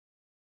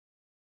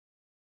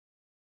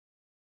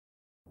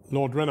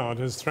Lord Rennard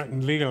has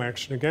threatened legal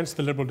action against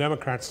the Liberal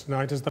Democrats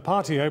tonight as the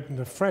party opened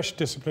a fresh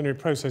disciplinary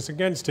process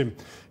against him.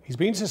 He's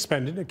been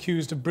suspended,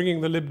 accused of bringing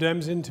the Lib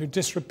Dems into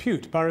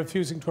disrepute by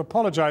refusing to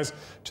apologise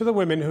to the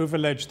women who've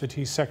alleged that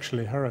he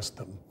sexually harassed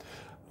them.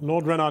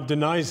 Lord Rennard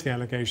denies the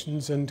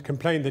allegations and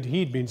complained that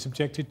he'd been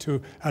subjected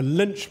to a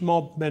lynch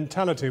mob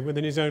mentality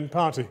within his own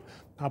party.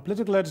 Our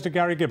political editor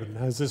Gary Gibbon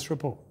has this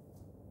report.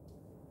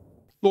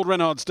 Lord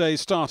Rennard's day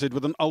started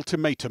with an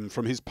ultimatum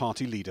from his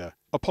party leader.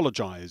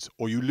 Apologise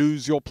or you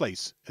lose your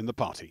place in the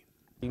party.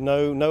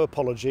 No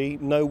apology,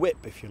 no whip,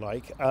 if you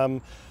like.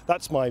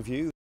 That's my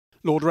view.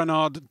 Lord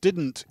Rennard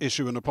didn't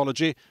issue an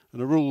apology,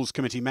 and a Rules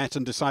Committee met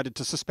and decided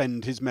to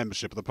suspend his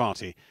membership of the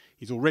party.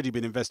 He's already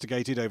been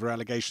investigated over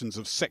allegations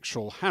of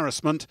sexual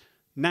harassment.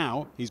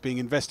 Now he's being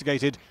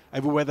investigated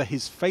over whether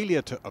his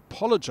failure to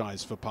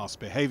apologise for past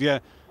behaviour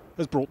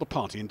has brought the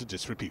party into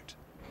disrepute.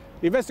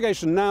 The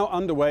investigation now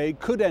underway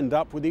could end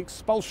up with the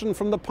expulsion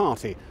from the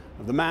party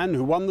of the man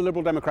who won the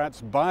Liberal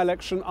Democrats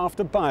by-election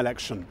after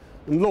by-election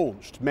and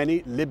launched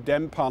many Lib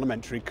Dem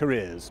parliamentary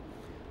careers.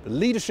 The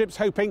leadership's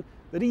hoping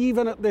that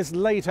even at this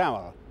late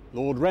hour,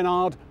 Lord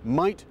Rennard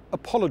might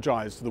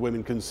apologise to the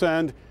women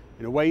concerned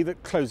in a way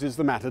that closes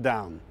the matter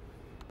down.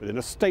 But in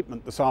a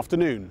statement this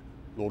afternoon,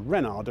 Lord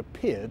Rennard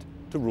appeared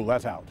to rule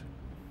that out.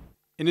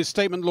 In his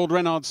statement, Lord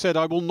Rennard said,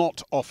 "I will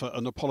not offer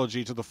an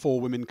apology to the 4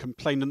 women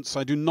complainants.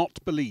 I do not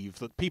believe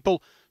that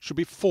people should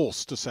be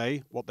forced to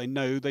say what they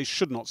know they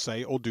should not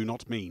say or do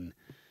not mean."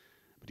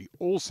 But he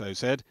also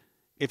said,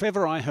 "If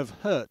ever I have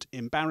hurt,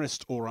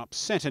 embarrassed or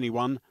upset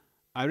anyone,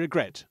 I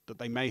regret that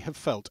they may have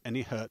felt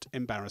any hurt,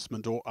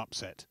 embarrassment or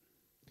upset."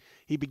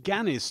 He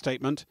began his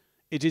statement,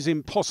 "It is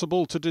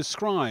impossible to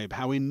describe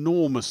how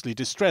enormously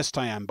distressed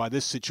I am by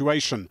this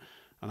situation,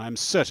 and I am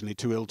certainly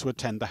too ill to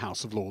attend the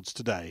House of Lords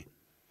today."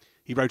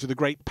 He wrote of the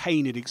great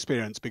pain he'd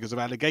experienced because of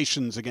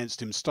allegations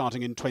against him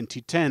starting in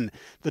 2010.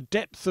 The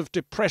depth of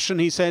depression,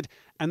 he said,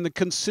 and the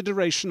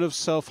consideration of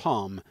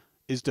self-harm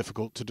is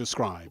difficult to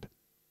describe.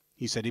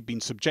 He said he'd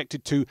been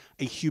subjected to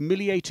a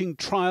humiliating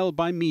trial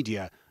by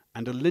media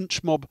and a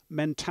lynch mob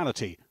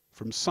mentality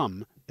from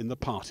some in the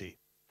party.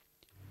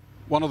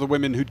 One of the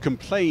women who'd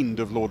complained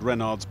of Lord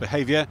Rennard's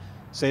behaviour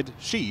said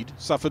she'd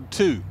suffered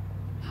too.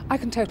 I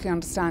can totally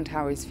understand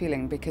how he's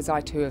feeling because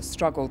I too have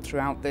struggled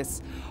throughout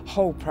this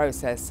whole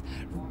process,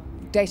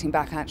 dating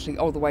back actually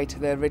all the way to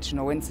the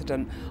original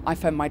incident. I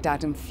phoned my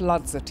dad in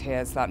floods of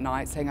tears that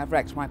night saying I've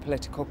wrecked my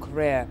political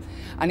career.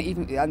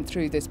 And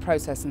through this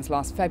process since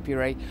last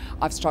February,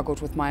 I've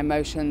struggled with my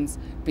emotions,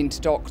 been to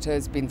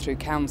doctors, been through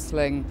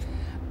counselling.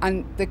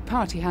 And the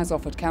party has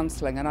offered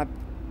counselling, and I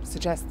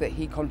suggest that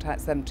he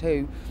contacts them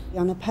too.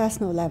 On a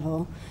personal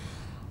level,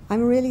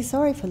 I'm really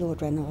sorry for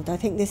Lord Rennard. I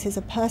think this is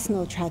a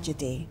personal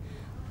tragedy,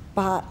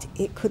 but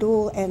it could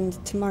all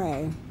end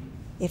tomorrow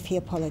if he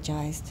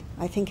apologised.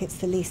 I think it's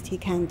the least he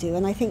can do,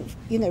 and I think,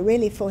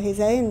 really for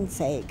his own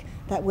sake,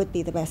 that would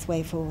be the best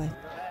way forward.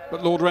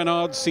 But Lord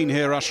Rennard, seen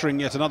here ushering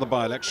yet another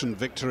by-election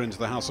victor into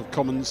the House of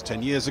Commons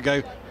 10 years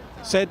ago,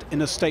 said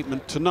in a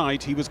statement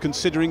tonight he was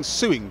considering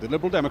suing the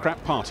Liberal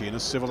Democrat Party in a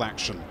civil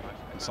action.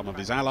 And some of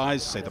his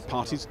allies say the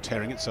party's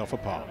tearing itself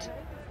apart.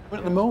 But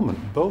at the moment,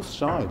 both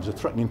sides are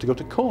threatening to go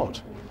to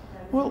court.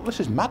 Well, this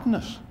is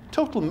madness,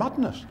 total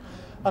madness.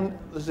 And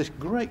there's this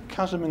great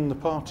chasm in the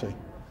party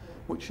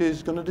which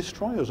is going to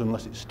destroy us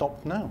unless it's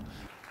stopped now.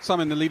 Some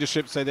in the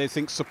leadership say they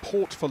think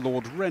support for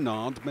Lord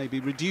Rennard may be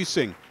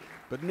reducing.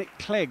 But Nick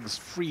Clegg's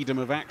freedom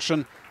of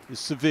action is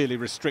severely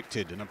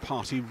restricted in a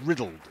party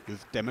riddled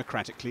with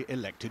democratically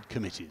elected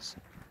committees.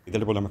 The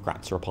Liberal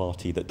Democrats are a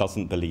party that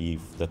doesn't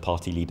believe the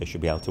party leader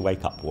should be able to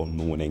wake up one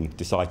morning,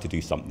 decide to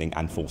do something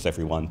and force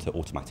everyone to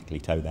automatically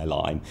toe their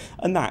line.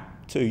 And that,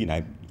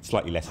 to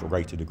slightly less or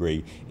greater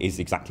degree, is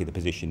exactly the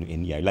position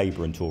in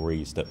Labour and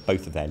Tories, that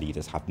both of their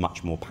leaders have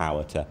much more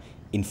power to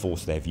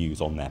enforce their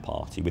views on their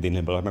party. Within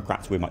Liberal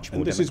Democrats, we're much more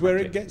And this democratic. is where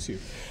it gets you?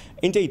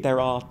 Indeed,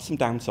 there are some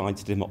downsides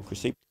to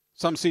democracy.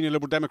 Some senior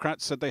Liberal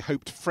Democrats said they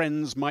hoped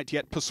Friends might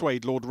yet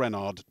persuade Lord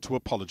Rennard to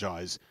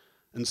apologise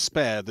and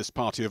spare this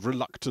party of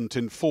reluctant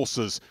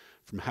enforcers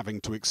from having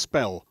to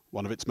expel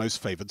one of its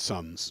most favoured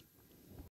sons.